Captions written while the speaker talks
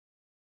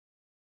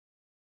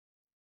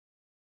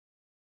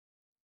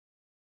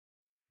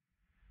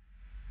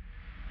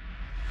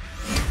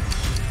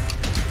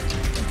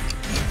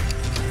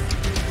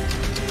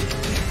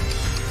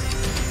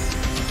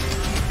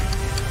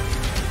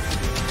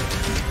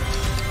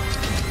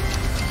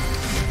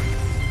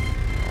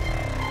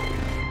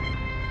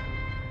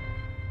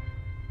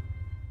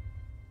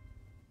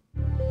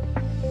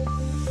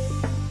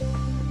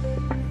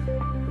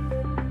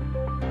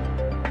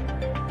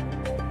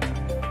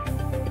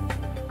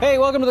Hey,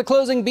 welcome to the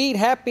Closing Beat.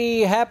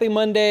 Happy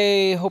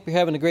Monday. Hope you're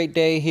having a great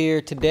day here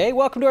today.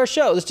 Welcome to our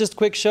show. This is just a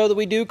quick show that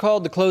we do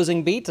called The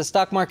Closing Beat. It's a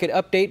stock market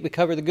update. We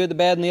cover the good, the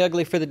bad, and the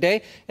ugly for the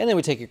day, and then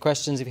we take your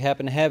questions if you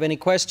happen to have any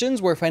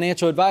questions. We're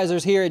financial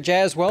advisors here at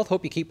Jazz Wealth.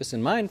 Hope you keep us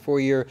in mind for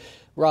your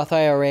Roth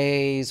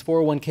IRAs,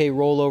 401k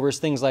rollovers,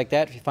 things like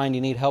that. If you find you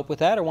need help with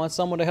that or want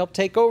someone to help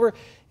take over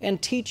and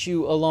teach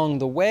you along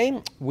the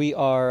way, we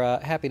are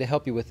happy to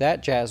help you with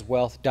that,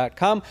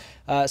 jazzwealth.com.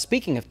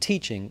 Speaking of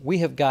teaching, we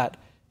have got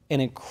an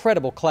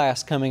incredible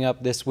class coming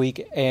up this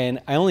week, and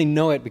I only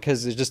know it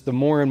because there's just the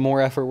more and more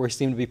effort we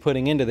seem to be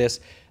putting into this.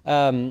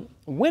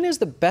 When is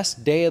the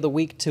best day of the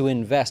week to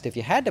invest? If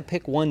you had to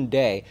pick one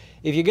day,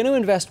 if you're going to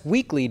invest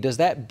weekly, does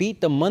that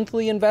beat the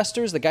monthly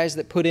investors, the guys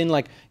that put in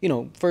like,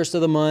 first of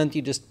the month,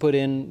 you just put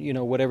in,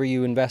 whatever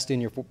you invest in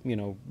your,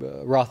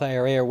 Roth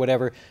IRA or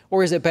whatever,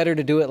 or is it better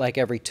to do it like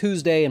every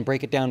Tuesday and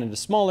break it down into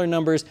smaller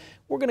numbers?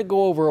 We're going to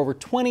go over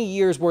 20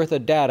 years worth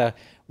of data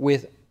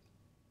with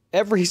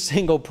every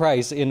single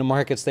price in the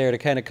markets there to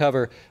kind of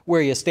cover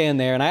where you stand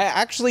there. And I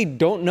actually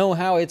don't know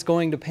how it's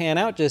going to pan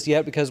out just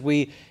yet, because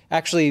we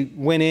actually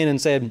went in and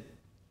said,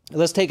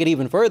 let's take it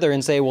even further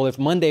and say, well, if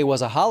Monday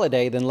was a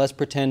holiday, then let's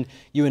pretend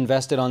you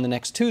invested on the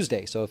next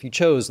Tuesday. So if you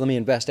chose, let me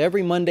invest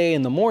every Monday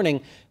in the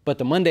morning, but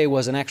the Monday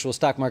was an actual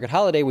stock market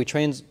holiday, we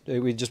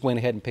just went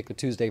ahead and picked the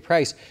Tuesday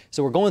price.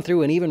 So we're going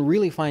through and even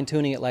really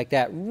fine-tuning it like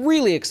that.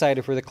 Really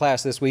excited for the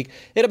class this week.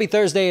 It'll be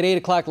Thursday at 8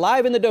 o'clock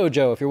live in the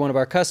dojo. If you're one of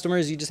our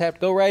customers, you just have to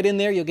go right in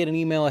there. You'll get an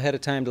email ahead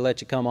of time to let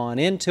you come on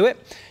into it.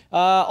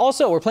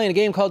 Also, we're playing a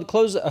game called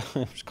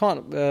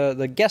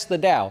the Guess the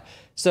Dow.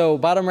 So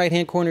bottom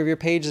right-hand corner of your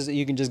page is that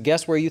you can just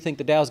guess where you think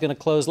the Dow is going to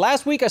close.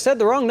 Last week, I said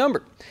the wrong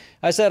number.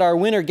 I said our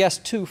winner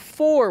guessed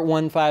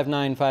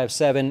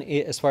 24,15957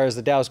 as far as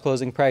the Dow's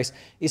closing price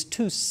is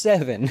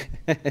 27.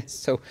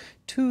 So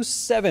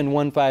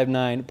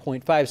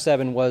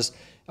 27,159.57 was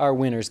our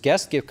winner's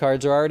guess. Gift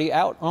cards are already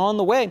out on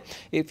the way.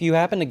 If you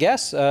happen to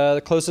guess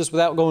the closest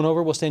without going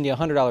over, we'll send you a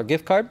 $100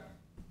 gift card.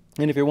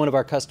 And if you're one of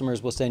our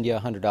customers, we'll send you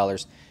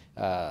 $100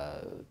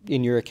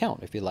 in your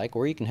account if you like,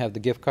 or you can have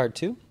the gift card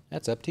too.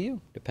 That's up to you.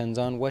 Depends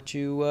on what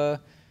you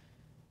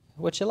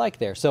like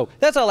there. So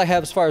that's all I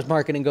have as far as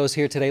marketing goes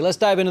here today. Let's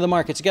dive into the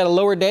markets. You got a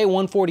lower day,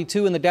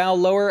 142 in the Dow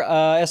lower.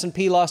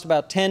 S&P lost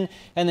about 10,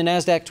 and the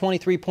NASDAQ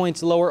 23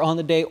 points lower on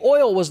the day.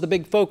 Oil was the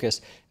big focus.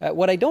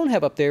 What I don't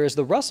have up there is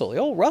the Russell. The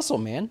old Russell,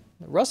 man.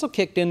 Russell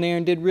kicked in there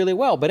and did really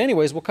well. But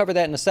anyways, we'll cover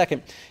that in a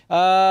second.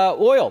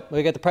 Oil.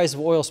 We got the price of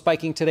oil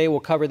spiking today. We'll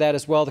cover that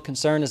as well. The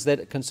concern is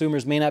that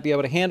consumers may not be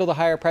able to handle the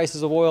higher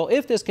prices of oil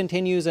if this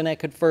continues, and that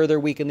could further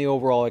weaken the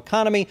overall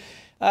economy.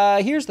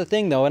 Here's the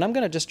thing, though, and I'm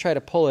going to just try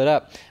to pull it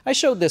up. I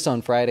showed this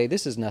on Friday.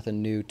 This is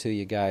nothing new to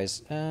you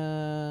guys.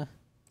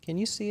 Can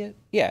you see it?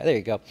 Yeah, there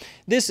you go.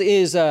 This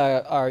is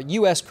our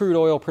U.S. crude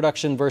oil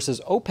production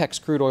versus OPEC's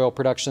crude oil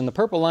production. The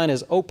purple line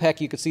is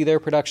OPEC. You can see their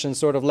production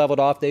sort of leveled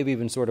off. They've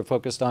even sort of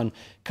focused on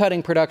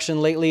cutting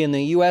production lately, and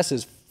the U.S.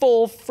 is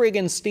full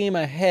friggin' steam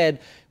ahead.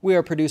 We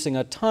are producing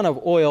a ton of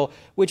oil,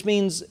 which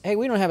means, hey,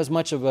 we don't have as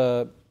much of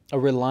a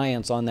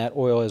reliance on that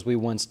oil as we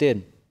once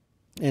did.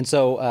 And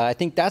so I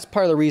think that's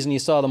part of the reason you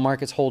saw the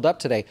markets hold up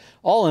today.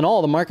 All in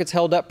all, the markets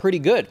held up pretty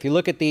good. If you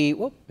look at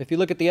the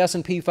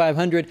S&P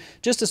 500,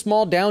 just a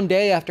small down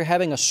day after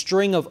having a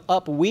string of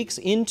up weeks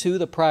into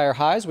the prior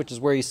highs, which is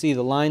where you see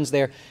the lines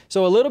there.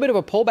 So a little bit of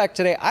a pullback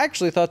today. I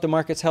actually thought the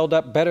markets held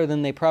up better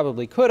than they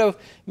probably could have.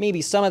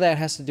 Maybe some of that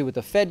has to do with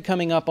the Fed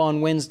coming up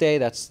on Wednesday.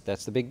 That's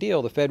the big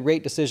deal. The Fed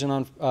rate decision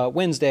on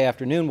Wednesday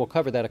afternoon. We'll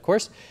cover that, of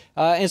course.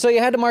 And so you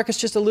had the markets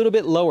just a little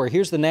bit lower.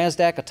 Here's the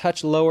NASDAQ a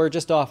touch lower,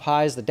 just off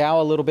highs. The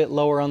Dow a little bit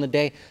lower on the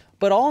day.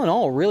 But all in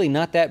all, really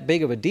not that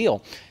big of a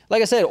deal.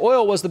 Like I said,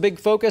 oil was the big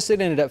focus.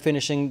 It ended up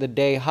finishing the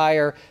day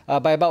higher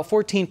by about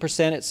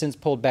 14%. It's since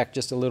pulled back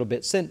just a little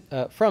bit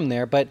from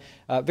there, but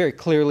very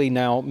clearly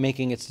now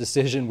making its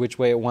decision which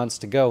way it wants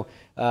to go.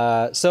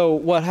 So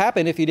what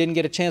happened, if you didn't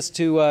get a chance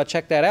to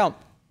check that out,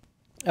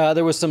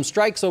 there was some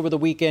strikes over the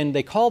weekend.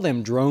 They call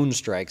them drone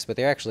strikes, but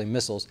they're actually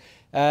missiles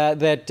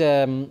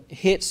that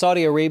hit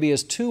Saudi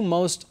Arabia's two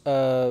most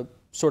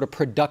sort of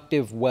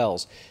productive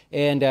wells.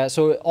 And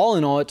so all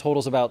in all, it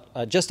totals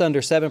about just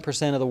under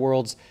 7% of the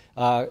world's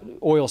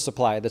oil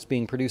supply that's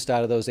being produced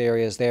out of those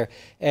areas there.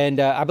 And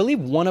I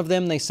believe one of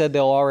them, they said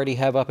they'll already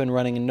have up and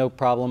running and no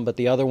problem, but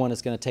the other one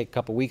is going to take a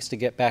couple weeks to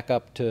get back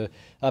up to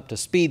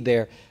speed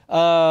there.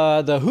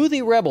 The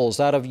Houthi rebels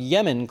out of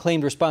Yemen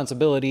claimed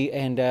responsibility,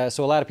 and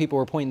so a lot of people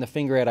were pointing the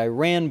finger at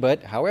Iran,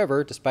 but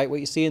however, despite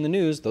what you see in the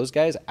news, those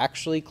guys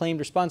actually claimed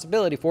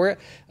responsibility for it.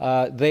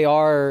 They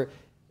are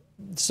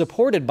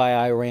supported by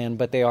Iran,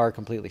 but they are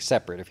completely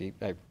separate.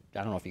 I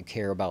don't know if you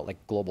care about like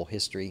global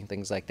history and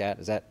things like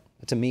that.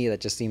 To me,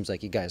 that just seems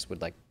like you guys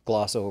would like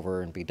gloss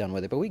over and be done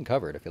with it, but we can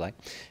cover it if you like.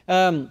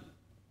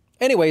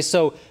 Anyway,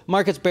 so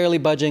market's barely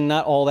budging,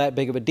 not all that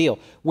big of a deal.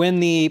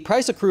 When the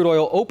price of crude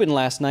oil opened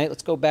last night,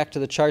 let's go back to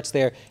the charts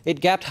there, it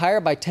gapped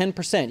higher by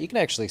 10%. You can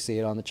actually see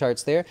it on the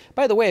charts there.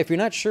 By the way, if you're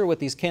not sure what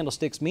these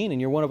candlesticks mean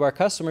and you're one of our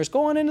customers,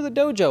 go on into the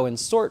dojo and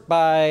sort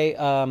by,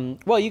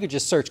 well, you could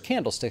just search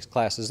candlesticks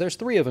classes. There's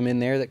 3 of them in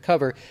there that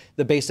cover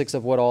the basics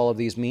of what all of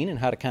these mean and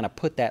how to kind of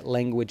put that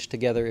language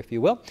together, if you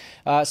will.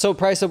 So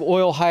price of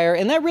oil higher,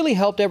 and that really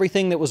helped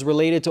everything that was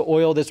related to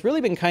oil that's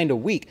really been kind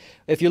of weak.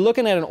 If you're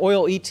looking at an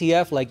oil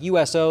ETF like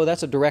USO,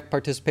 that's a direct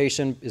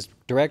participation, as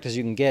direct as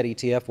you can get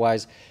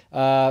ETF-wise,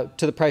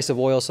 to the price of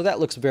oil. So that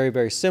looks very,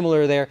 very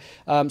similar there.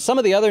 Some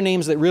of the other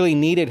names that really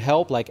needed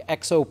help, like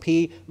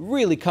XOP,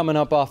 really coming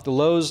up off the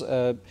lows.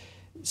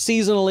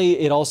 Seasonally,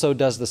 it also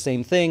does the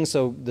same thing,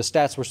 so the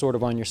stats were sort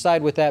of on your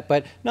side with that.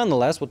 But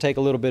nonetheless, we'll take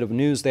a little bit of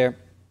news there.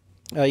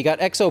 You got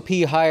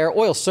XOP higher,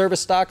 oil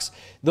service stocks,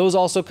 those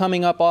also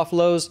coming up off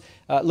lows,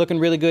 looking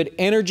really good.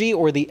 Energy,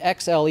 or the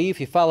XLE, if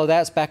you follow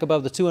that, it's back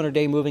above the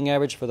 200-day moving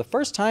average for the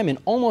first time in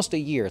almost a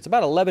year. It's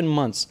about 11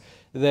 months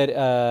that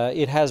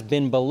it has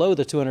been below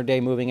the 200-day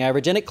moving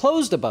average, and it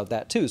closed above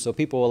that too, so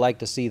people will like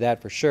to see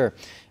that for sure.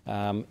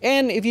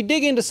 And if you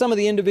dig into some of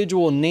the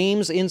individual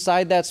names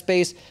inside that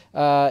space,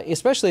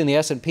 especially in the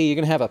S&P, you're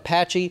going to have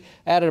Apache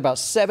added about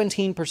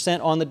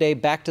 17% on the day,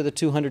 back to the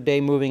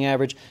 200-day moving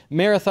average.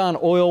 Marathon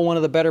Oil, one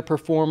of the better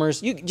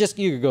performers. You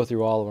could go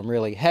through all of them,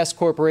 really. Hess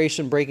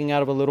Corporation breaking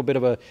out of a little bit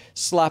of a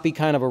sloppy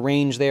kind of a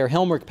range there.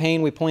 Helmerich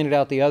Payne, we pointed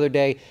out the other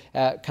day,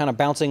 kind of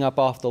bouncing up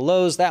off the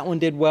lows. That one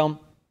did well.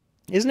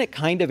 Isn't it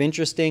kind of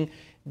interesting?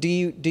 Do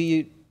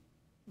you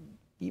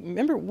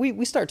remember,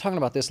 we started talking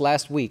about this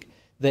last week,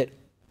 that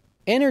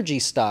energy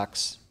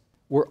stocks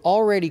were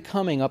already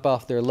coming up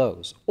off their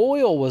lows.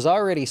 Oil was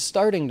already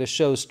starting to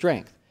show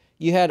strength.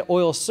 You had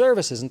oil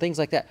services and things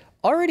like that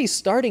already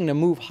starting to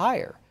move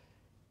higher.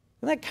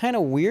 Isn't that kind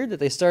of weird that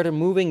they started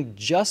moving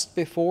just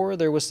before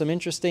there was some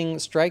interesting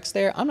strikes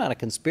there? I'm not a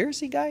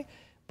conspiracy guy,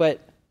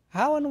 but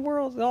how in the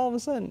world all of a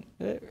sudden,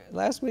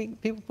 last week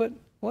people put,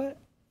 what?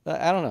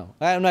 I don't know.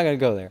 I'm not going to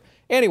go there.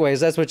 Anyways,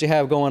 that's what you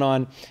have going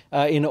on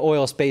in the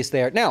oil space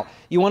there. Now,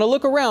 you want to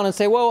look around and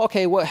say, well,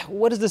 okay,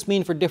 what does this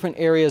mean for different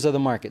areas of the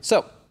market?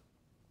 So,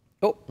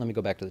 oh, let me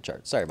go back to the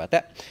chart. Sorry about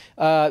that.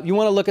 You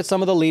want to look at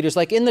some of the leaders.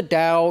 Like in the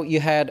Dow,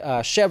 you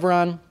had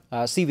Chevron.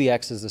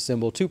 CVX is the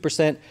symbol,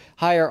 2%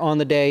 higher on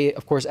the day.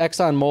 Of course,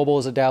 ExxonMobil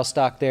is a Dow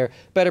stock there.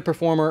 Better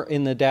performer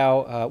in the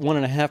Dow,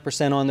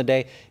 1.5% on the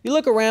day. You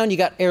look around, you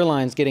got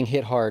airlines getting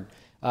hit hard.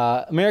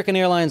 American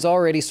Airlines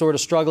already sort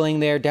of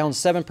struggling there, down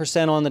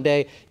 7% on the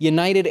day.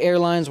 United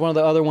Airlines, one of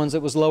the other ones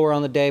that was lower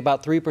on the day,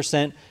 about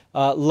 3%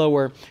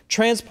 lower.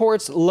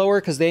 Transports lower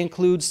because they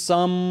include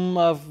some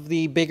of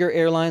the bigger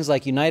airlines,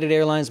 like United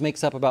Airlines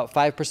makes up about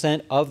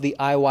 5% of the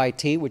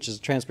IYT, which is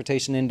a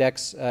Transportation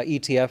Index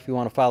ETF, if you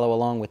want to follow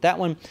along with that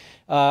one.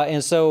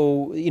 And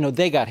so, you know,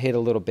 they got hit a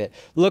little bit.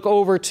 Look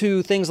over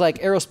to things like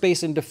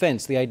aerospace and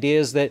defense. The idea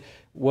is that,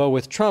 well,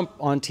 with Trump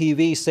on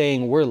TV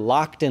saying we're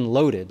locked and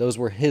loaded, those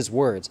were his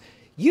words.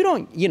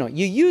 You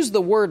use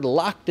the word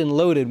locked and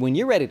loaded when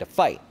you're ready to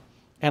fight.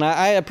 And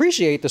I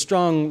appreciate the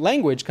strong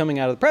language coming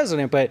out of the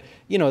president, but,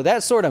 you know,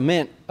 that sort of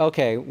meant,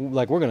 okay,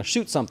 like we're going to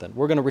shoot something.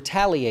 We're going to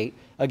retaliate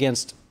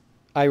against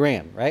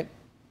Iran, right?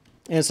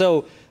 And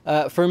so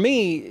for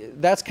me,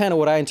 that's kind of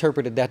what I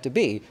interpreted that to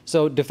be.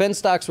 So defense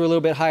stocks were a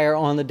little bit higher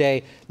on the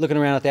day, looking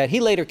around at that. He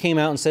later came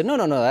out and said, no,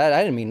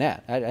 I didn't mean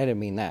that. I didn't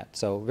mean that.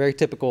 So very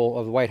typical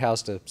of the White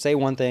House to say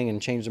one thing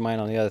and change their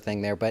mind on the other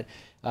thing there. But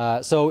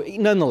so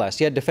nonetheless,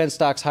 you had defense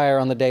stocks higher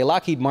on the day.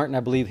 Lockheed Martin, I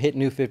believe, hit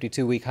new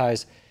 52-week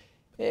highs.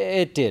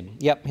 It did.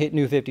 Yep, hit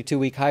new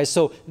 52-week highs.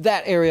 So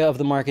that area of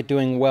the market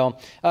doing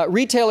well.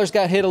 Retailers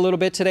got hit a little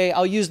bit today.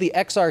 I'll use the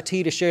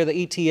XRT to share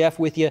the ETF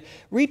with you.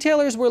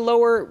 Retailers were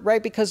lower,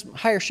 right, because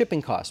higher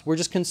shipping costs. We're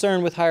just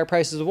concerned with higher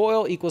prices of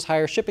oil equals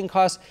higher shipping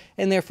costs,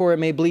 and therefore it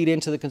may bleed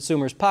into the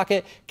consumer's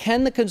pocket.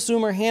 Can the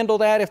consumer handle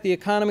that if the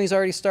economy is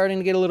already starting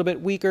to get a little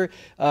bit weaker?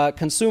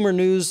 Consumer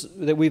news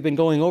that we've been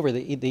going over,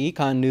 the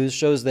econ news,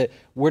 shows that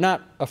we're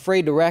not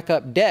afraid to rack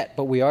up debt,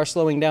 but we are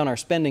slowing down our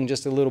spending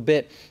just a little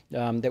bit.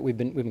 That we've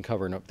been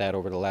covering up that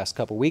over the last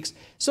couple weeks.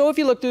 So if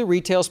you look through the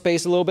retail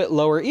space, a little bit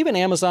lower, even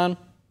Amazon,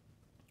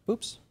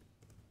 oops,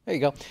 there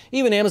you go.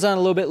 Even Amazon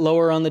a little bit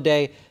lower on the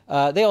day.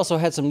 They also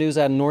had some news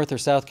out of North or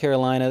South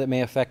Carolina that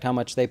may affect how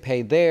much they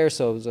paid there,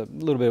 so it was a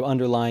little bit of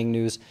underlying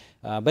news.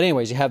 But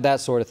anyways, you have that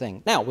sort of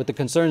thing. Now, with the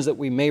concerns that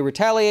we may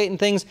retaliate and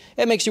things,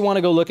 it makes you want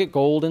to go look at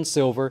gold and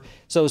silver.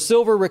 So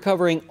silver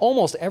recovering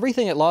almost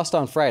everything it lost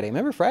on Friday.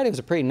 Remember, Friday was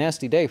a pretty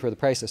nasty day for the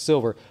price of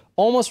silver.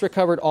 Almost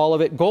recovered all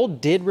of it.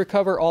 Gold did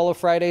recover all of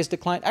Friday's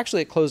decline.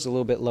 Actually, it closed a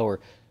little bit lower.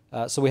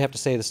 So we have to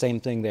say the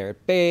same thing there.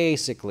 It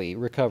basically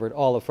recovered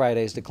all of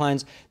Friday's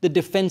declines. The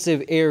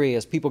defensive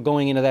areas, people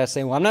going into that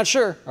saying, well, I'm not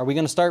sure. Are we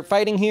going to start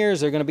fighting here?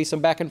 Is there going to be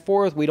some back and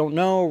forth? We don't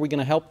know. Are we going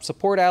to help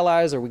support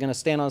allies? Are we going to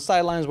stand on the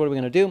sidelines? What are we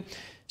going to do?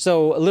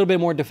 So a little bit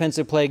more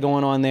defensive play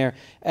going on there.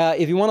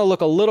 If you want to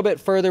look a little bit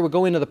further, we'll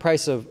go into the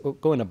price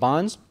of, go into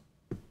bonds.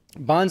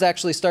 Bonds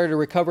actually started to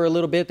recover a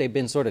little bit. They've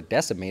been sort of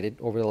decimated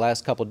over the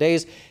last couple of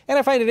days. And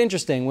I find it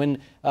interesting.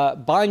 When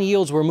bond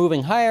yields were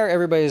moving higher,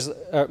 everybody's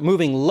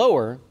moving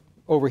lower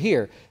over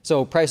here.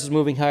 So prices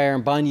moving higher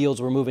and bond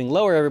yields were moving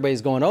lower.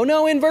 Everybody's going, oh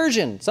no,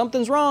 inversion.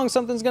 Something's wrong.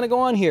 Something's going to go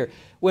on here.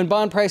 When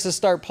bond prices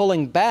start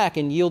pulling back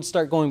and yields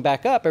start going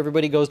back up,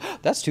 everybody goes,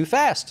 that's too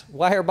fast.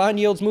 Why are bond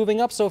yields moving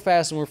up so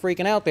fast? And we're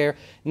freaking out there.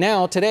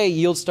 Now, today,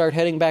 yields start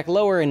heading back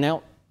lower, and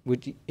now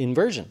with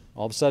inversion.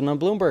 All of a sudden on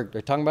Bloomberg,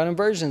 they're talking about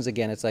inversions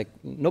again. It's like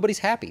nobody's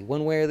happy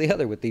one way or the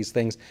other with these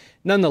things.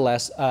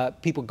 Nonetheless,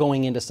 people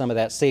going into some of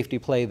that safety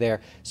play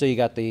there. So you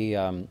got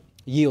the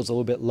yields a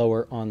little bit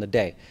lower on the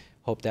day.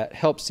 Hope that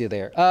helps you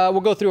there.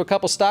 We'll go through a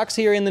couple stocks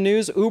here in the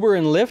news. Uber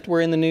and Lyft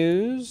were in the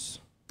news.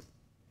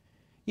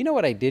 You know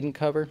what I didn't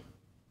cover?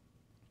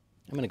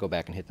 I'm going to go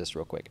back and hit this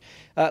real quick.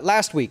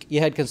 Last week, you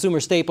had consumer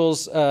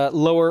staples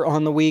lower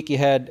on the week. You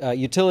had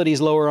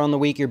utilities lower on the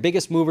week. Your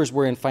biggest movers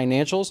were in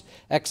financials.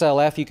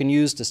 XLF you can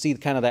use to see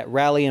kind of that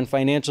rally in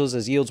financials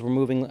as yields were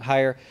moving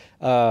higher.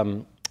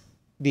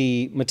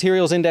 The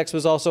materials index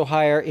was also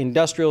higher.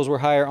 Industrials were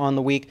higher on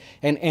the week.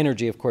 And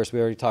energy, of course, we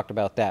already talked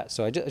about that.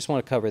 So I just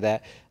want to cover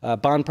that.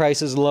 Bond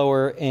prices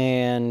lower,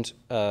 and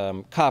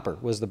copper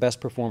was the best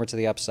performer to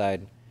the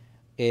upside.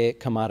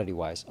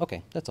 Commodity-wise.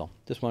 Okay, that's all.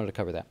 Just wanted to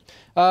cover that.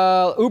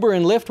 Uber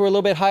and Lyft were a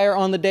little bit higher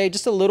on the day,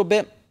 just a little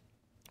bit.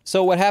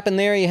 So what happened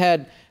there, you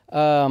had,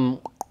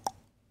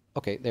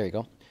 okay, there you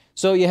go.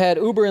 So you had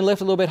Uber and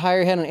Lyft a little bit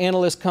higher. You had an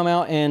analyst come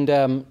out, and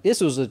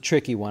this was a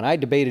tricky one. I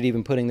debated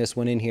even putting this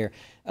one in here.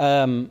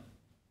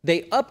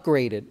 They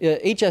upgraded,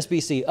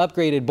 HSBC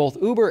upgraded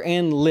both Uber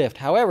and Lyft.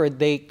 However,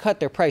 they cut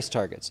their price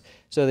targets.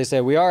 So they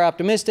said, we are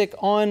optimistic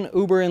on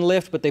Uber and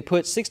Lyft, but they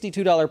put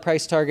 $62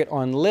 price target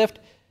on Lyft.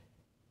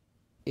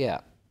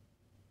 Yeah.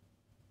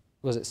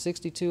 Was it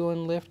 62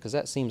 on Lyft? Because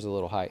that seems a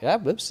little high. Yeah,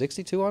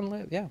 62 on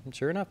Lyft. Yeah,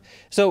 sure enough.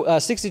 So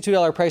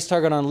 $62 price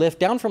target on Lyft,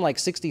 down from like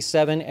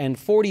 67, and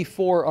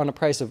 44 on the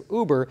price of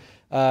Uber.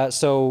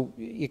 So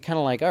you're kind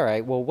of like, all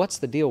right, well, what's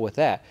the deal with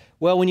that?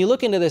 Well, when you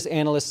look into this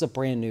analyst, it's a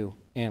brand new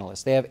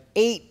analyst. They have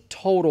 8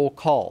 total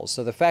calls.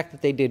 So the fact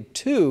that they did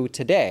 2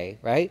 today,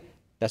 right?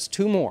 That's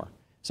 2 more.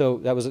 So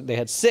they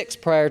had 6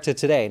 prior to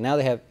today. Now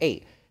they have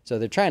 8. So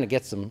they're trying to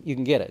get some, you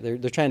can get it.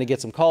 They're trying to get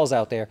some calls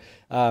out there.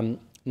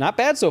 Not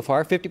bad so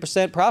far,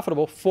 50%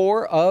 profitable.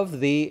 4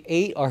 of the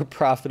 8 are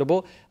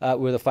profitable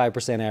with a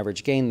 5%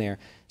 average gain there.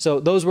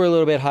 So those were a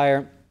little bit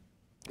higher.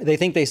 They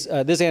think this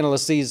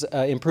analyst sees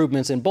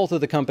improvements in both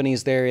of the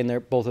companies there,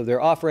 in both of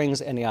their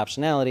offerings and the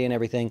optionality and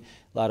everything.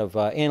 A lot of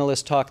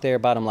analyst talk there.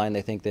 Bottom line,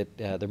 they think that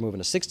they're moving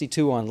to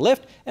 62 on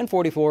Lyft and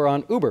 44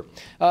 on Uber.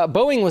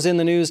 Boeing was in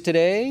the news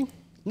today.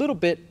 A little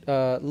bit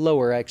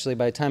lower, actually,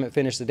 by the time it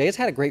finished the day. It's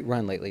had a great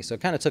run lately, so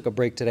it kind of took a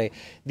break today.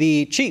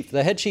 The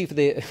head chief of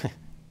the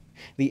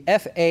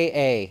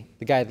FAA,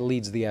 the guy that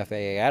leads the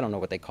FAA, I don't know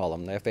what they call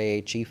him, the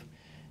FAA chief,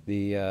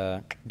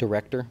 the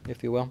director,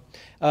 if you will.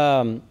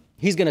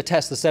 He's going to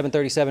test the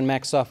 737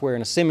 MAX software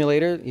in a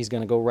simulator. He's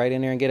going to go right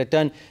in there and get it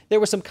done. There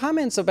were some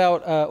comments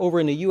about over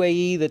in the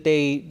UAE that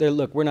they're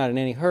look, we're not in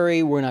any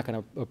hurry. We're not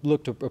going to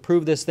look to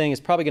approve this thing. It's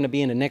probably going to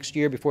be into next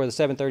year before the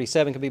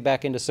 737 can be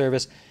back into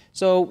service.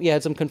 So you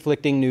had some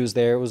conflicting news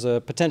there. It was a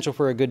potential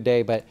for a good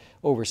day, but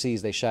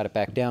overseas they shot it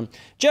back down.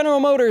 General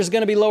Motors is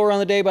going to be lower on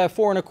the day by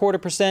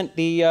 4.25%.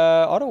 The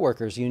auto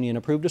workers union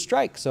approved a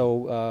strike,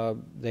 so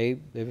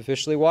they've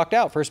officially walked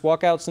out. First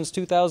walkout since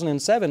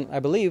 2007, I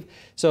believe.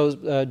 So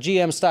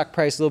GM stock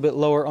price a little bit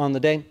lower on the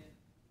day.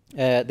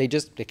 They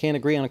can't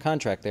agree on a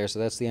contract there, so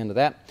that's the end of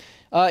that.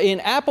 In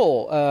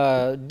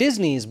Apple,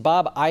 Disney's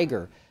Bob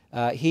Iger.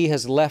 He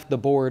has left the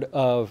board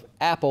of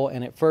Apple,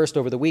 and at first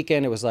over the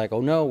weekend it was like,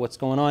 oh no, what's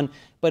going on?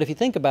 But if you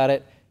think about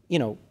it, you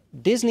know,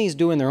 Disney's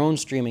doing their own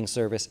streaming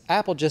service.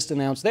 Apple just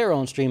announced their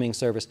own streaming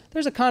service.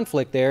 There's a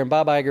conflict there, and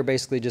Bob Iger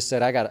basically just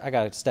said, I got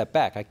to step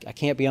back. I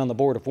can't be on the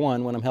board of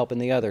one when I'm helping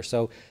the other.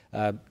 So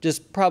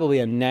just probably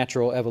a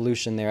natural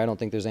evolution there. I don't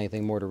think there's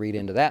anything more to read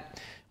into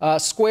that.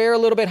 Square a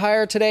little bit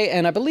higher today,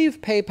 and I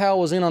believe PayPal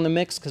was in on the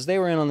mix because they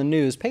were in on the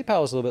news.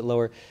 PayPal was a little bit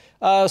lower.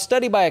 A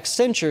study by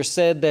Accenture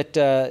said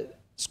that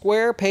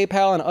Square,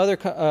 PayPal, and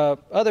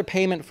other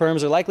payment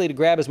firms are likely to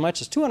grab as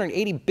much as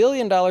 $280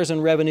 billion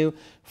in revenue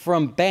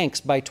from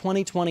banks by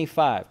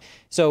 2025.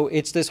 So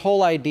it's this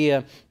whole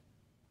idea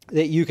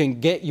that you can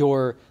get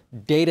your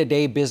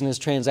day-to-day business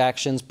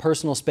transactions,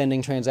 personal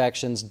spending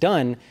transactions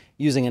done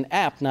using an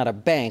app, not a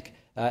bank.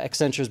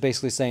 Accenture is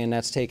basically saying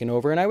that's taken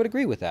over, and I would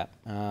agree with that.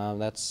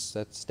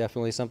 That's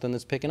definitely something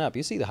that's picking up.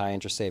 You see the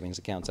high-interest savings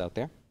accounts out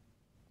there.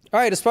 All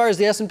right, as far as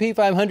the S&P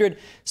 500,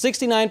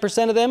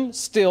 69% of them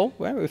still,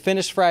 well, we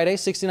finished Friday,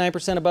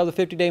 69% above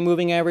the 50-day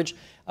moving average.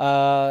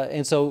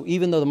 And so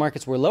even though the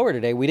markets were lower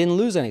today, we didn't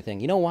lose anything.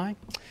 You know why?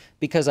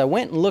 Because I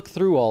went and looked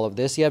through all of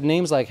this. You have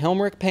names like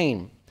Helmerich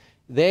Payne.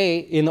 They,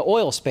 in the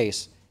oil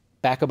space,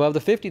 back above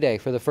the 50-day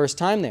for the first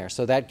time there.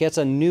 So that gets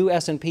a new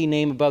S&P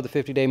name above the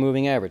 50-day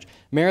moving average.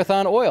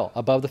 Marathon Oil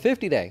above the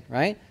 50-day,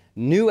 right?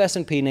 New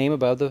S&P name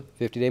above the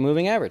 50-day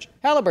moving average.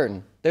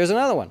 Halliburton, there's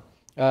another one.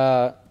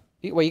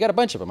 Well, you got a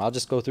bunch of them. I'll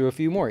just go through a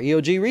few more.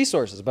 EOG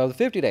Resources above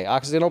the 50-day.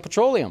 Occidental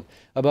Petroleum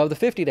above the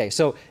 50-day.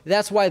 So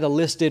that's why the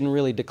list didn't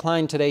really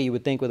decline today. You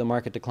would think with a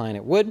market decline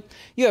it would.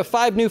 You have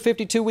 5 new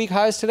 52-week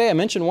highs today. I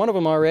mentioned one of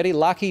them already,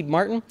 Lockheed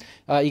Martin.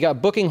 You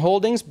got Booking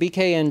Holdings,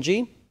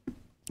 BKNG.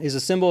 Is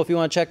a symbol if you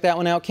want to check that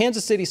one out.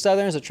 Kansas City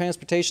Southern is a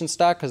transportation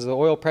stock because of the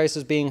oil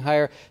prices being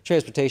higher.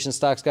 Transportation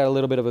stocks got a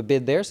little bit of a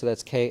bid there, so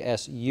that's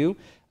KSU.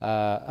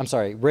 I'm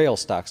sorry, rail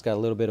stocks got a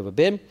little bit of a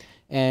bid.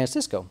 And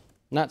Cisco,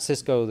 not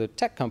Cisco the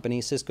tech company,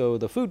 Cisco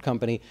the food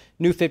company,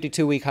 new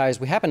 52-week highs.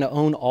 We happen to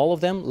own all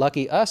of them.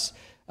 Lucky us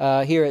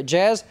here at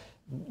Jazz.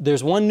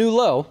 There's one new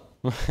low.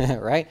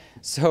 Right?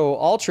 So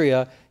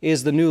Altria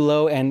is the new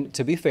low, and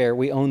to be fair,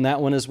 we own that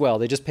one as well.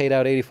 They just paid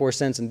out 84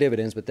 cents in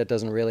dividends, but that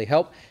doesn't really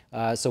help.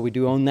 So we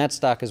do own that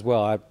stock as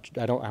well. I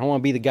don't want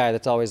to be the guy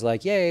that's always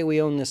like, yay,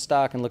 we own this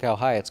stock and look how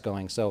high it's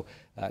going. So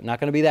not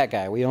going to be that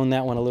guy. We own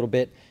that one a little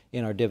bit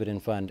in our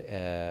dividend fund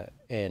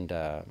and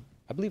I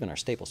believe in our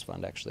Staples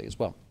fund actually as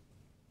well.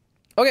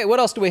 Okay, what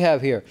else do we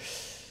have here?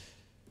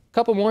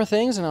 Couple more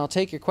things and I'll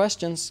take your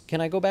questions. Can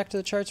I go back to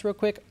the charts real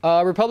quick?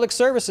 Republic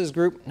Services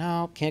Group.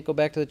 No, can't go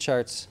back to the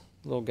charts.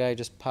 Little guy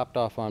just popped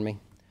off on me.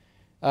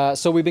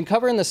 So we've been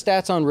covering the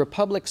stats on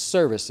Republic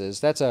Services.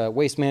 That's a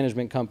waste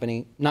management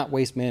company. Not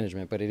waste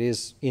management, but it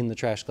is in the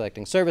trash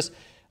collecting service.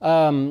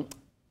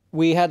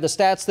 We had the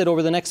stats that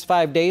over the next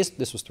 5 days,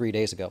 this was 3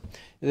 days ago,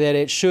 that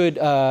it should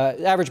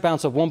average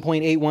bounce of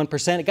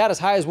 1.81%. It got as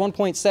high as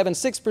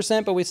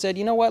 1.76%, but we said,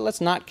 you know what,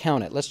 let's not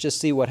count it. Let's just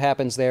see what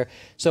happens there.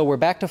 So we're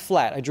back to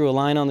flat. I drew a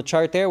line on the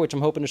chart there, which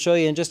I'm hoping to show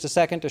you in just a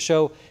second to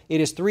show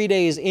it is 3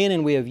 days in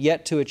and we have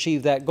yet to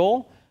achieve that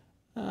goal.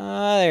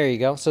 There you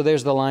go. So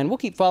there's the line. We'll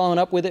keep following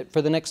up with it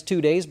for the next 2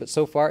 days, but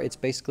so far it's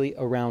basically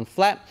around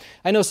flat.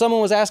 I know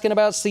someone was asking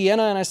about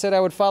Sienna, and I said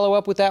I would follow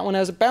up with that one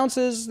as it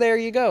bounces. There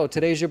you go.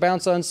 Today's your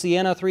bounce on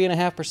Sienna,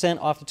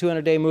 3.5% off the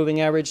 200-day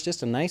moving average.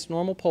 Just a nice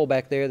normal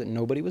pullback there that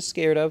nobody was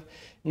scared of.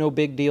 No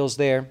big deals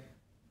there.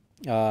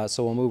 So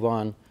we'll move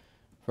on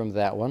from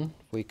that one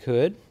if we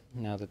could,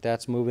 now that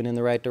that's moving in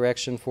the right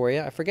direction for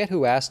you. I forget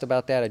who asked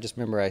about that. I just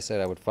remember I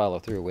said I would follow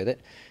through with it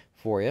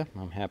for you.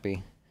 I'm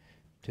happy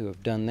to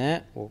have done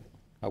that. Well,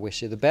 I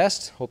wish you the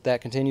best. Hope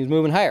that continues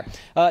moving higher.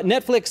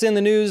 Netflix in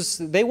the news.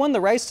 They won the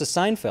rights to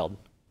Seinfeld.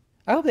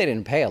 I hope they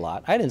didn't pay a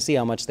lot. I didn't see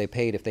how much they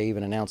paid if they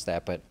even announced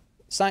that, but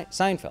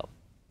Seinfeld.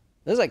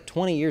 This was like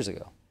 20 years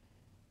ago.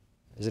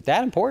 Is it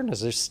that important? Is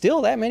there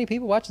still that many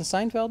people watching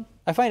Seinfeld?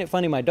 I find it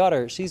funny. My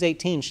daughter, she's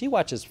 18. She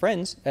watches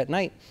Friends at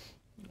night.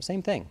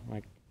 Same thing. I'm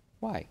like,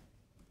 why?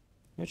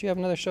 Don't you have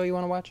another show you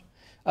want to watch?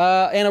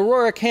 And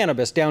Aurora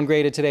Cannabis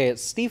downgraded today.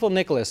 It's Stifel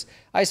Nicholas.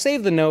 I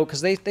saved the note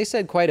because they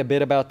said quite a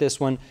bit about this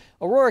one.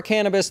 Aurora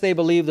Cannabis, they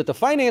believe that the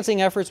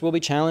financing efforts will be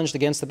challenged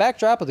against the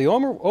backdrop of the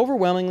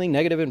overwhelmingly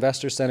negative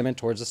investor sentiment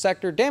towards the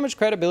sector, damaged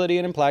credibility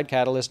and implied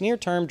catalyst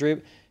near-term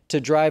to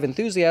drive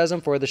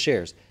enthusiasm for the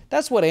shares.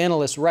 That's what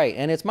analysts write,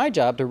 and it's my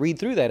job to read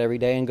through that every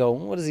day and go,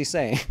 what is he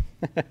saying?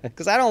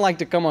 Because I don't like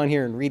to come on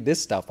here and read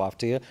this stuff off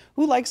to you.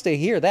 Who likes to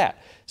hear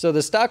that? So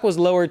the stock was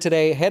lower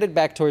today, headed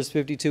back towards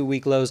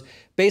 52-week lows.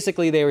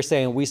 Basically, they were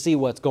saying, we see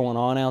what's going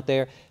on out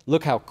there.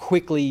 Look how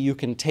quickly you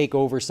can take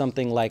over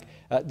something like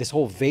this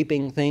whole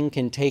vaping thing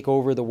can take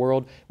over the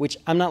world, which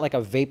I'm not like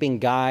a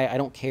vaping guy. I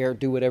don't care.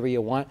 Do whatever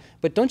you want.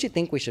 But don't you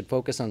think we should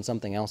focus on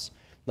something else?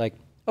 Like,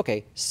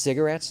 okay,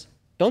 cigarettes.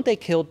 Don't they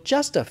kill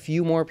just a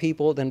few more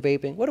people than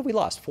vaping? What have we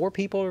lost? 4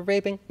 people are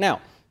vaping?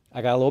 Now,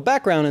 I got a little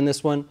background in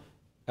this one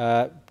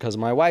because of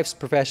my wife's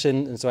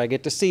profession, and so I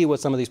get to see what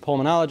some of these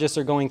pulmonologists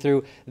are going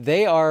through.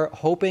 They are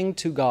hoping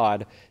to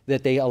God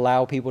that they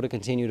allow people to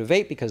continue to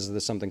vape because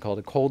there's something called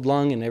a cold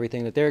lung and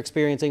everything that they're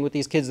experiencing with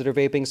these kids that are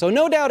vaping. So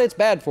no doubt it's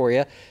bad for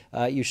you.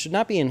 You should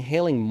not be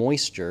inhaling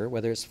moisture,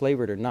 whether it's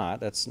flavored or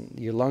not.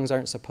 Your lungs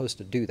aren't supposed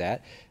to do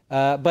that.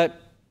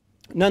 But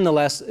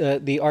nonetheless,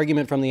 the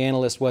argument from the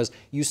analyst was,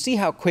 you see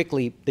how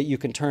quickly that you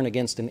can turn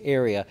against an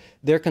area.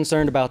 They're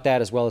concerned about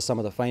that as well as some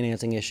of the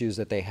financing issues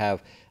that they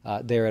have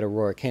there at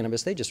Aurora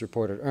Cannabis. They just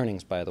reported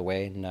earnings, by the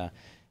way, and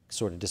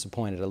sort of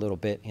disappointed a little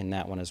bit in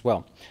that one as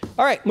well.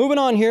 All right, moving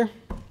on here.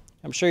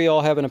 I'm sure you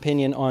all have an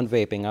opinion on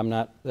vaping.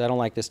 I don't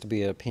like this to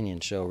be an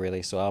opinion show,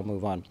 really, so I'll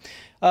move on.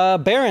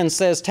 Barron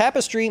says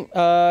Tapestry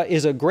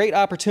is a great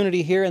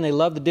opportunity here, and they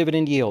love the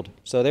dividend yield.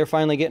 So they're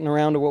finally getting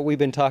around to what we've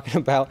been talking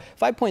about.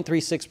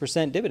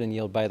 5.36% dividend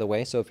yield, by the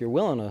way. So if you're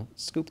willing to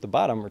scoop the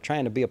bottom or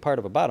trying to be a part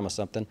of a bottom of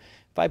something,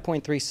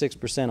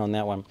 5.36% on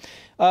that one.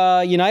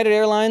 United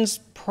Airlines,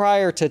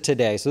 prior to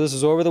today, so this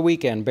is over the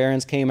weekend,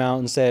 Barron's came out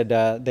and said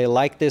they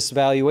like this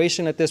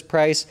valuation at this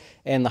price,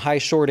 and the high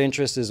short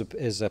interest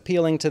is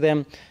appealing to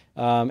them.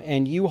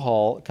 And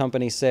U-Haul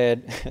company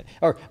said,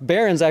 or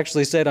Barron's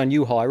actually said on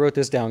U-Haul, I wrote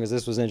this down because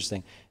this was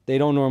interesting. They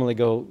don't normally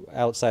go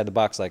outside the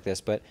box like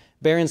this, but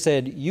Barron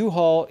said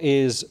U-Haul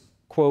is,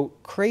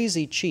 quote,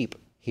 crazy cheap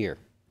here.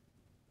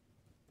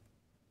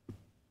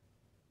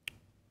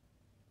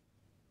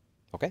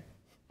 Okay.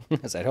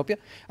 Does that help you?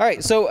 All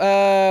right, so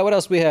what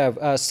else do we have?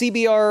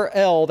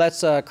 CBRL,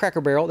 that's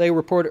Cracker Barrel. They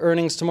report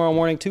earnings tomorrow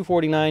morning,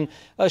 $2.49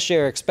 a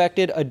share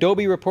expected.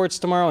 Adobe reports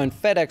tomorrow and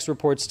FedEx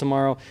reports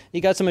tomorrow.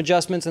 You got some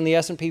adjustments in the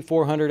S&P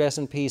 400,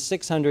 S&P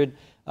 600,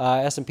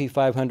 S&P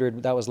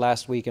 500. That was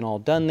last week and all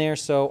done there.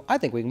 So I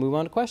think we can move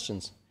on to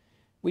questions.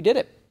 We did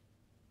it.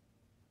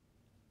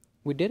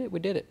 We did it. We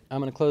did it. I'm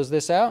going to close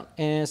this out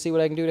and see what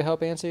I can do to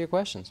help answer your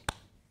questions.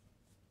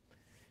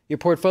 Your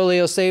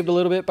portfolio saved a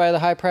little bit by the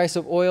high price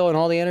of oil and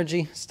all the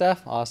energy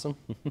stuff? Awesome.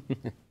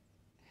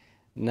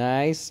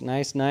 Nice,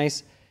 nice,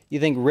 nice. You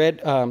think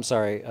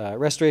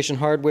Restoration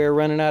Hardware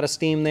running out of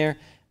steam there?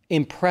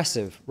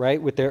 Impressive,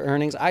 right, with their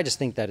earnings? I just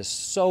think that is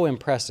so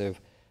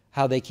impressive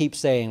how they keep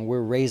saying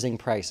we're raising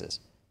prices.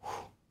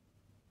 Whew.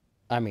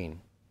 I mean,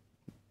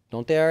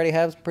 don't they already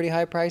have pretty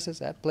high prices?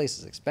 That place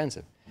is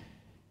expensive.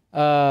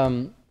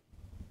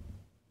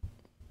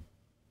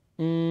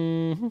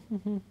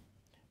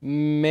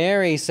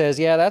 Mary says,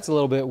 yeah, that's a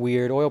little bit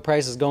weird. Oil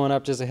prices going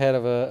up just ahead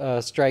of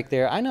a strike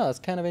there. I know, it's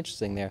kind of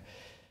interesting there.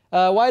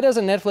 Why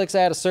doesn't Netflix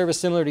add a service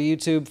similar to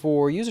YouTube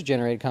for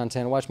user-generated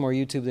content? Watch more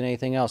YouTube than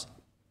anything else.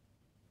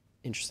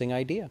 Interesting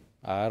idea.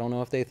 I don't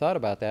know if they thought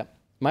about that.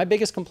 My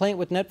biggest complaint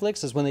with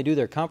Netflix is when they do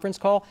their conference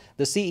call,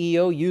 the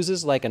CEO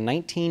uses like a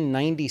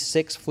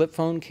 1996 flip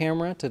phone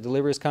camera to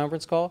deliver his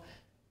conference call.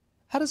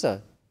 How does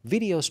a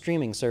video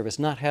streaming service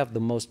not have the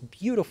most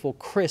beautiful,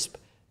 crisp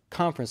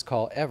conference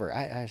call ever?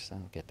 I just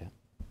don't get that.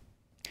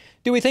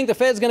 Do we think the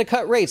Fed's going to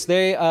cut rates?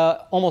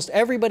 Almost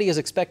everybody is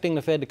expecting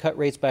the Fed to cut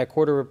rates by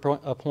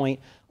a point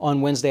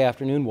on Wednesday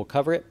afternoon. We'll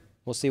cover it.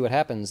 We'll see what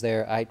happens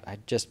there.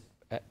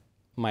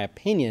 My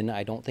opinion,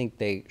 I don't think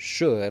they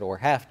should or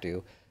have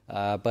to,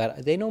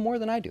 but they know more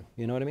than I do.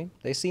 You know what I mean?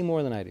 They see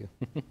more than I do.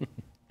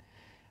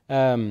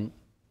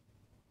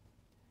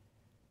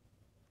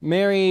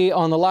 Mary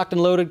on the locked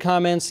and loaded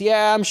comments,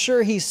 yeah, I'm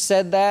sure he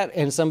said that,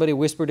 and somebody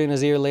whispered in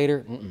his ear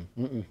later,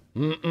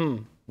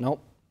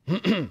 nope,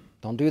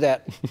 don't do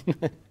that.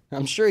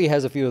 I'm sure he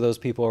has a few of those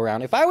people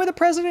around. If I were the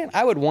president,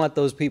 I would want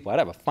those people. I'd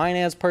have a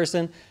finance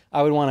person.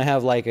 I would want to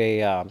have like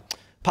a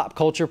pop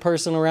culture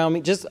person around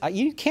me.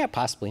 You can't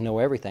possibly know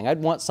everything.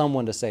 I'd want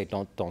someone to say,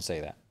 don't say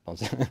that. Don't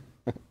say that.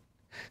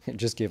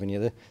 Just giving you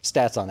the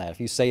stats on that.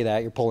 If you say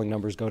that, your polling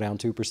numbers go down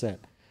 2%.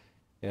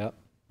 Yeah.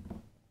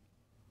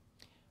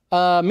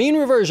 Mean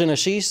reversion,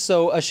 Ashish.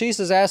 So Ashish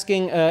is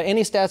asking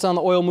any stats on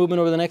the oil movement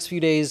over the next few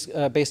days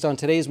based on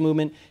today's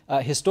movement.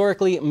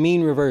 Historically,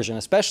 mean reversion,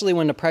 especially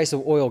when the price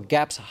of oil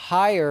gaps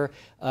higher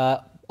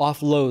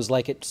off lows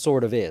like it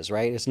sort of is,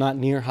 right? It's not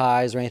near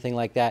highs or anything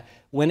like that.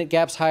 When it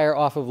gaps higher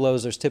off of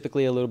lows, there's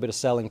typically a little bit of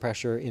selling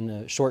pressure in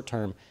the short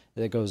term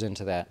that goes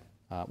into that.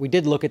 We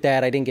did look at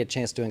that. I didn't get a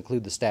chance to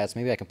include the stats.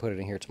 Maybe I can put it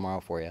in here tomorrow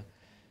for you.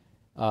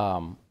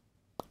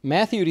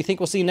 Matthew, do you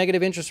think we'll see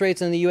negative interest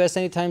rates in the U.S.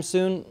 anytime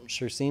soon?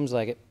 Sure seems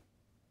like it.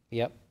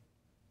 Yep.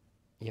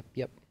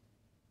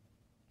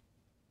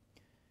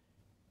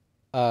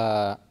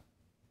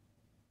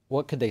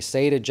 What could they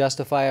say to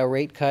justify a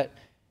rate cut?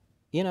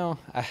 You know,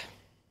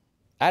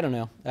 I don't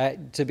know.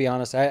 To be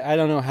honest, I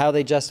don't know how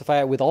they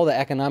justify it with all the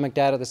economic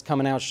data that's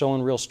coming out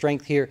showing real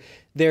strength here.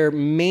 Their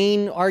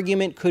main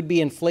argument could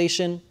be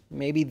inflation.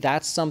 Maybe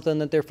that's something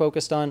that they're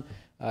focused on.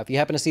 If you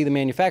happen to see the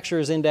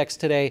manufacturers index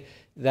today,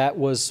 that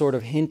was sort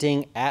of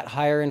hinting at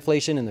higher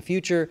inflation in the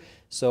future.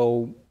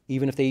 So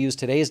even if they use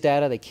today's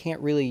data, they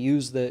can't really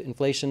use the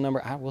inflation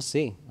number. We'll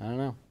see. I don't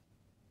know.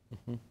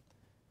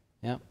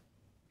 Yeah.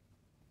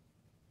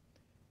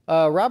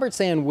 Robert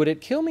saying, would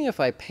it kill me if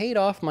I paid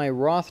off my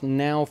Roth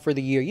now for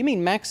the year? You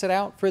mean max it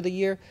out for the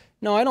year?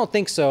 No, I don't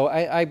think so.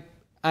 I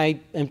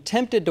am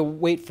tempted to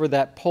wait for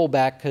that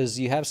pullback because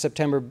you have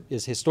September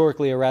is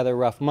historically a rather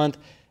rough month.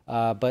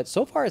 But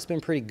so far it's been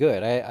pretty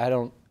good. I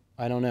don't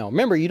know.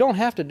 Remember, you don't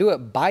have to do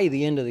it by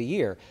the end of the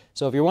year.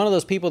 So if you're one of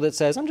those people that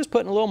says, I'm just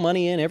putting a little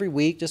money in every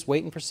week, just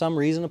waiting for some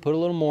reason to put a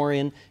little more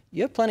in,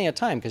 you have plenty of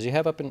time because you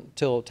have up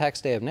until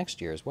tax day of next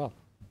year as well.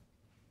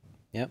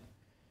 Yep.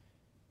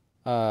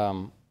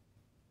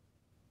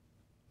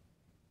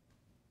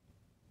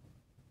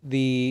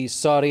 The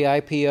Saudi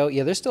IPO,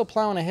 yeah, they're still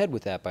plowing ahead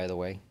with that, by the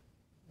way.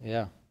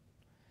 Yeah.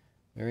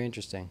 Very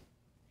interesting.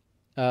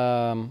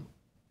 Cool.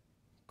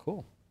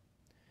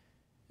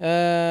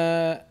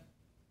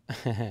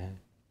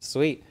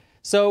 Sweet.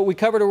 So we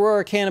covered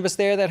Aurora Cannabis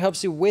there. That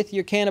helps you with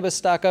your cannabis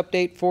stock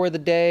update for the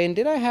day. And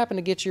did I happen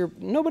to get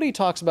nobody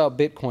talks about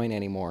Bitcoin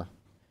anymore.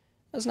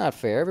 That's not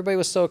fair. Everybody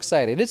was so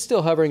excited. It's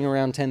still hovering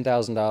around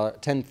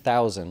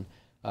 $10,000,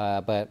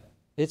 but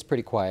it's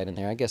pretty quiet in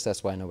there. I guess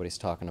that's why nobody's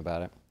talking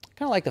about it.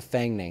 Kind of like the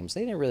FANG names.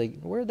 They didn't really,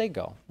 where'd they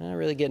go? They're not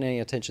really getting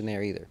any attention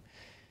there either.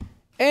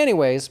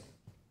 Anyways,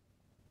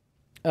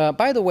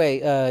 by the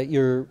way,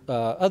 your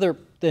other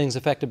things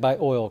affected by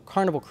oil,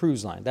 Carnival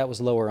Cruise Line, that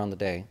was lower on the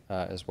day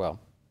as well.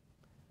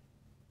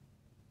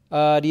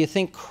 Do you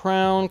think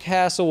Crown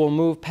Castle will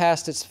move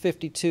past its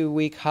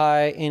 52-week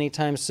high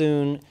anytime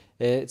soon?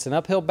 It's an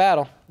uphill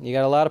battle. You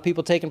got a lot of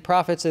people taking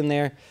profits in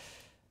there.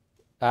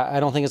 I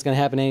don't think it's going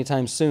to happen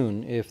anytime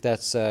soon, if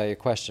that's your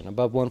question.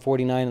 Above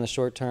 149 in the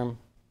short term,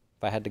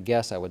 If I had to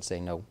guess, I would say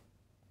no.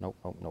 Nope,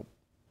 nope, nope.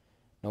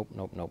 Nope,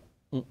 nope, nope.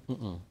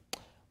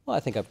 Well,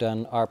 I think I've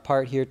done our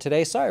part here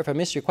today. Sorry if I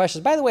missed your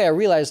questions. By the way, I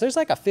realized there's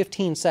like a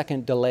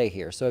 15-second delay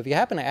here. So if you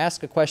happen to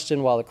ask a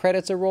question while the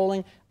credits are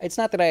rolling, it's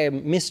not that I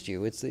missed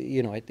you. It's,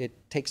 you know,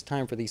 it takes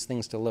time for these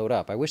things to load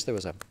up. I wish there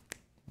was a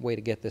way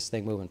to get this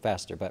thing moving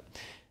faster, but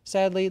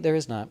sadly, there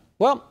is not.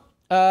 Well,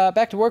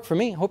 back to work for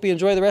me. Hope you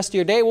enjoy the rest of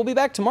your day. We'll be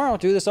back tomorrow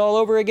to do this all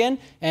over again.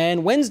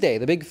 And Wednesday,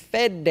 the big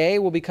Fed day,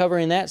 we'll be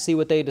covering that, see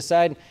what they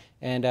decide.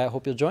 And I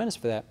hope you'll join us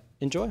for that.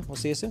 Enjoy. We'll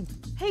see you soon.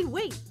 Hey,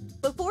 wait!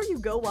 Before you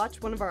go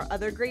watch one of our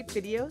other great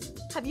videos,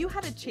 have you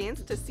had a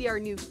chance to see our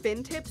new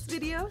Fin Tips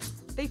videos?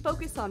 They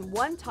focus on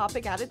one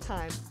topic at a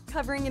time,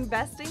 covering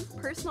investing,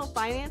 personal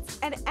finance,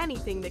 and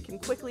anything that can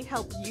quickly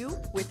help you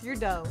with your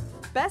dough.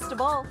 Best of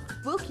all,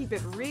 we'll keep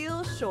it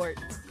real short,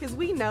 because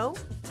we know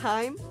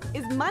time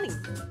is money.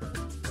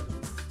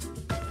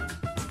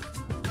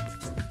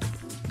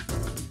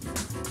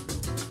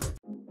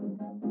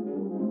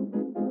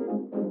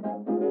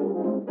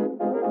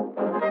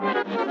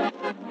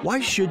 Why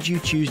should you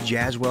choose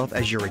Jazz Wealth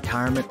as your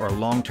retirement or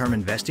long-term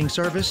investing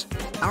service?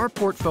 Our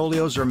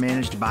portfolios are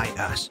managed by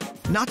us,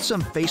 not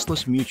some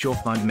faceless mutual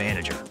fund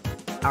manager.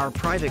 Our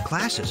private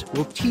classes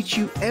will teach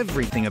you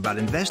everything about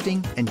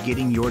investing and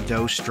getting your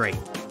dough straight.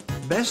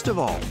 Best of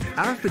all,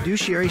 our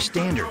fiduciary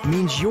standard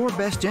means your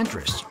best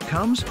interest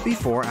comes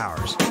before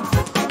ours.